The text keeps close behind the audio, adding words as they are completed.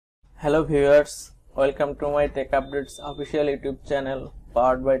Hello viewers, welcome to my Tech Updates official YouTube channel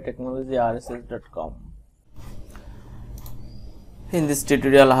powered by technologyrss.com. In this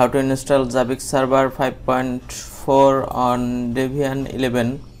tutorial, how to install Zabbix Server 5.4 on Debian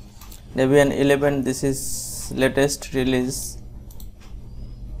 11. Debian 11, this is latest release.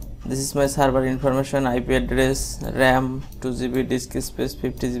 This is my server information: IP address, RAM 2GB, disk space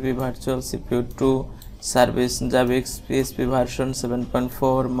 50GB, virtual CPU 2, service Zabbix, PHP version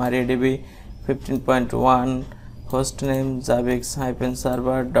 7.4, MariaDB 15.1, hostname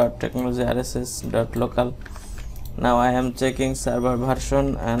zabbix-server.technologyrss.local. Now I am checking server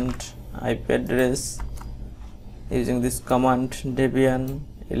version and IP address using this command Debian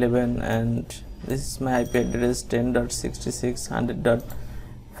 11, and this is my IP address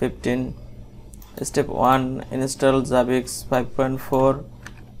 10.66.100.15. Step 1, install Zabbix 5.4.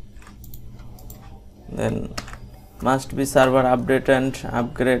 Then must be server update and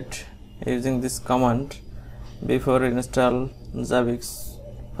upgrade using this command before install Zabbix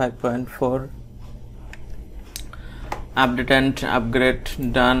 5.4. Update and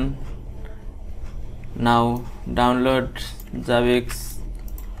upgrade done. Now download Zabbix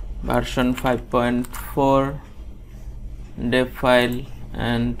version 5.4 dev file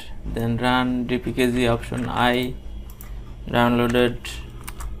and then run dpkg option I. Downloaded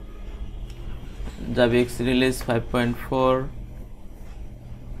Zabbix release 5.4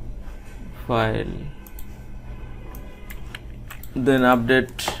 file, then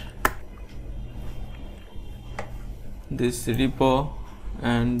update this repo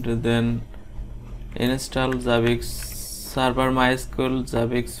and then install Zabbix server Mysql,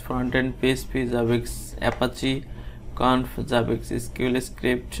 Zabbix frontend PHP, Zabbix Apache, conf, Zabbix SQL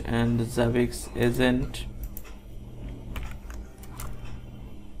script and Zabbix agent.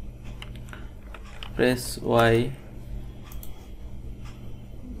 Press Y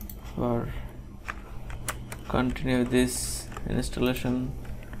for continue this installation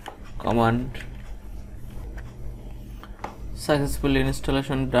command. Successful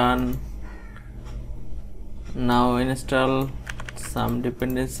installation done. Now install some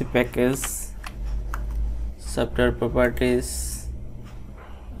dependency package, software properties,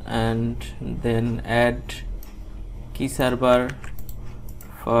 and then add key server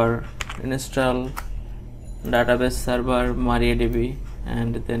for install database server MariaDB,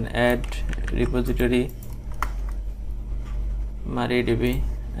 and then add repository MariaDB,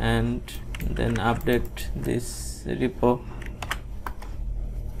 and then update this repo,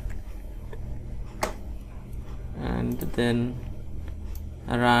 and then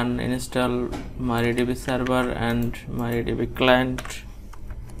run install MariaDB server and MariaDB client.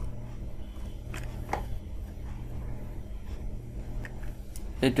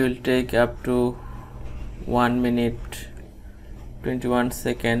 It will take up to 1 minute 21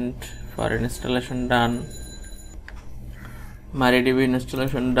 seconds for installation done. MariaDB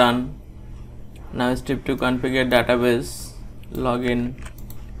installation done. Now step 2, configure database. Login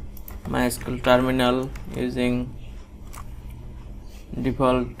Mysql terminal using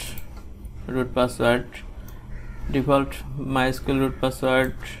default root password. Default Mysql root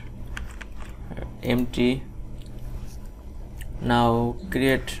password empty. Now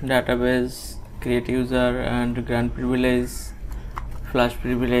create database, create user and grant privilege, flash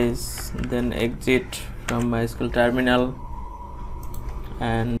privilege, then exit from Mysql terminal,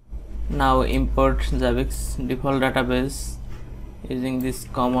 and now import Zabbix default database using this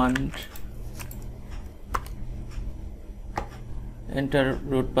command. Enter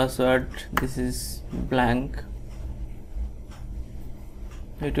root password, this is blank.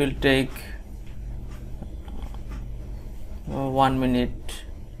 It will take 1 minute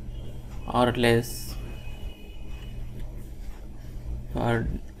or less for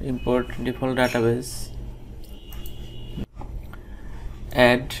import default database.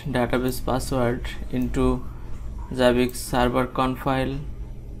 Add database password into Zabbix server conf file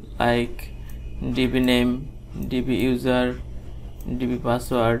like db name, db user, db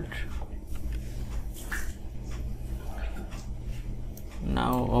password.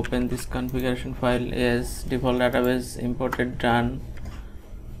 Now open this configuration file. Yes, default database imported done.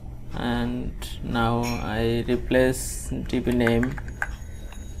 And now I replace db name.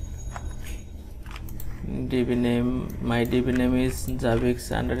 My db name is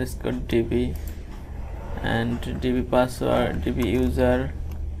Zabbix_db, and db password, db user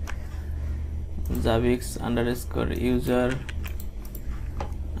Zabbix_user,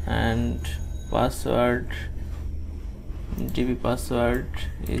 and password, db password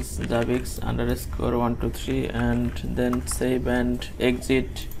is Zabbix_123, and then save and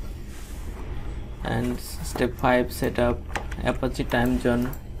exit. And step 5, set up Apache time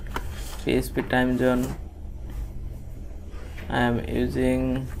zone. PHP time zone. I am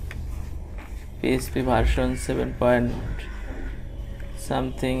using PHP version 7 point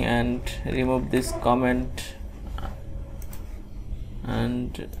something and remove this comment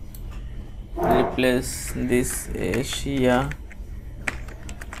and replace this Asia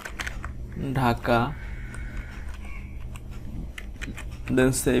Dhaka,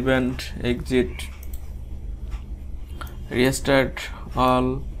 then save and exit. Restart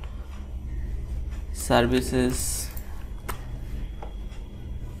all services,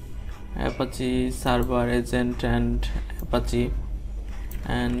 Apache server agent and Apache,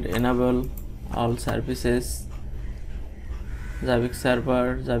 and enable all services, Zabbix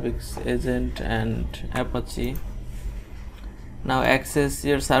server, Zabbix agent and Apache. Now access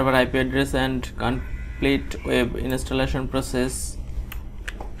your server IP address and complete web installation process.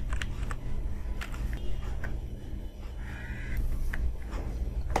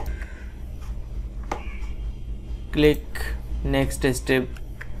 Click next step,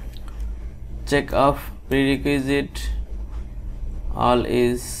 check off prerequisite, all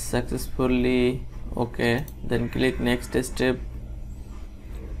is successfully okay, then click next step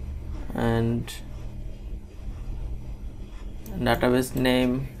and database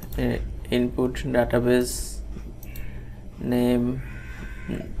name, input database name,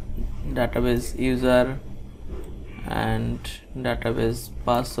 database user and database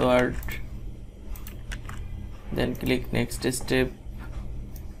password, then click next step,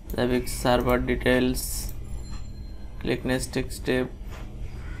 Zabbix server details, click next step,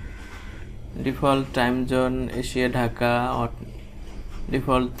 default time zone Asia Dhaka or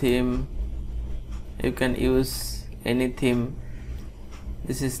default theme, you can use any theme.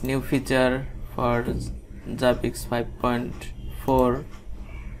 This is new feature for Zabbix 5.4.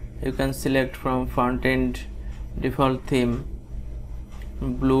 You can select from front end default theme,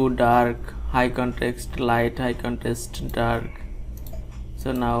 blue, dark, high contrast, light, high contrast, dark.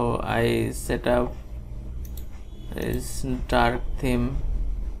 So now I set up this dark theme,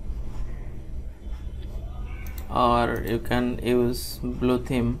 or you can use blue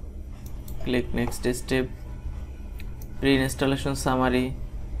theme. Click next step, pre-installation summary,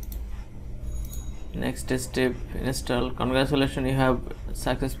 next step, install. Congratulations, you have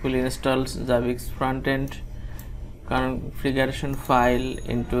successfully installed Zabbix frontend configuration file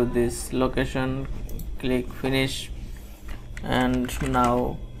into this location. Click finish, and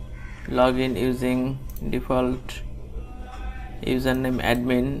now log in using default username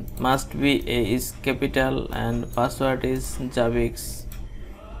admin, must be A is capital and password is Zabbix.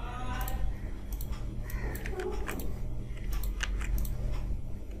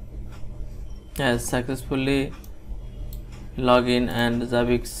 Yes, successfully log in and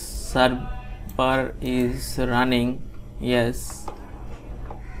Zabbix server is running. Yes,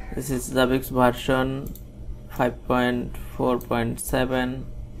 this is Zabbix version 5.4.7.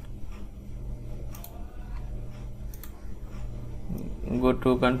 Go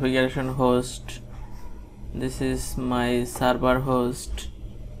to configuration host. This is my server host.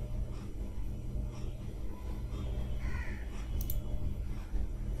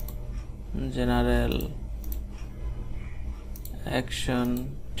 General,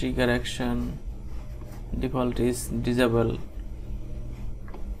 action, trigger action, default is disable.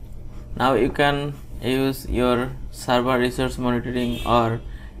 Now you can use your server resource monitoring or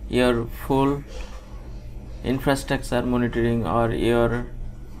your full infrastructure monitoring or your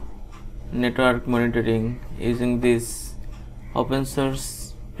network monitoring using this open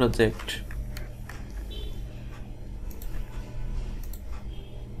source project.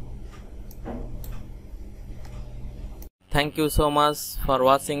 Thank you so much for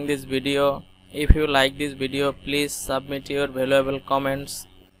watching this video. If you like this video, please submit your valuable comments.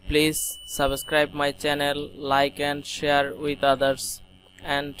 Please subscribe my channel, like and share with others,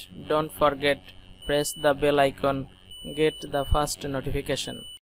 and don't forget press the bell icon, get the first notification.